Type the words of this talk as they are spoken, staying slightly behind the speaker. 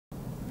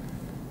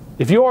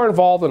If you are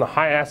involved in a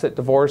high-asset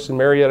divorce in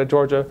Marietta,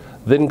 Georgia,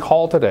 then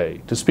call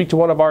today to speak to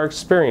one of our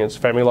experienced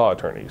family law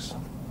attorneys.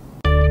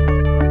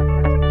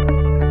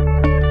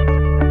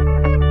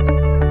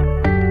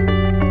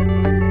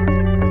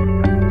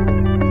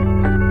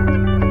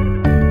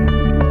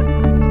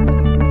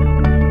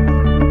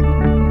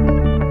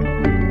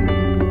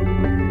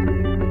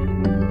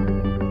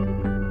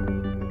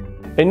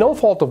 A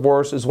no-fault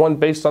divorce is one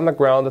based on the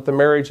ground that the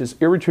marriage is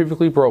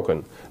irretrievably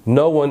broken.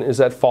 No one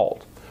is at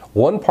fault.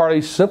 One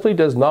party simply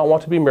does not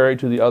want to be married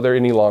to the other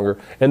any longer,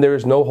 and there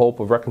is no hope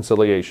of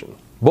reconciliation.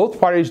 Both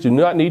parties do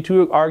not need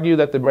to argue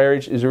that the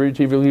marriage is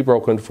irretrievably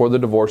broken for the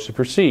divorce to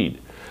proceed.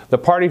 The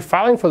party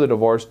filing for the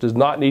divorce does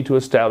not need to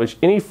establish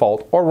any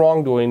fault or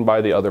wrongdoing by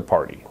the other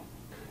party.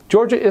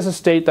 Georgia is a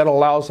state that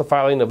allows the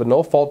filing of a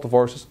no-fault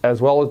divorce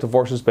as well as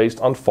divorces based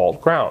on fault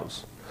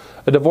grounds.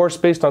 A divorce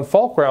based on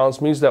fault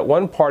grounds means that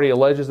one party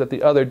alleges that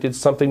the other did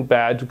something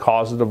bad to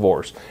cause the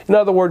divorce. In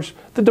other words,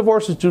 the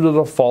divorce is due to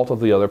the fault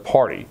of the other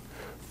party.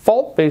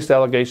 Fault-based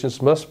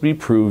allegations must be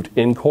proved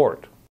in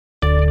court.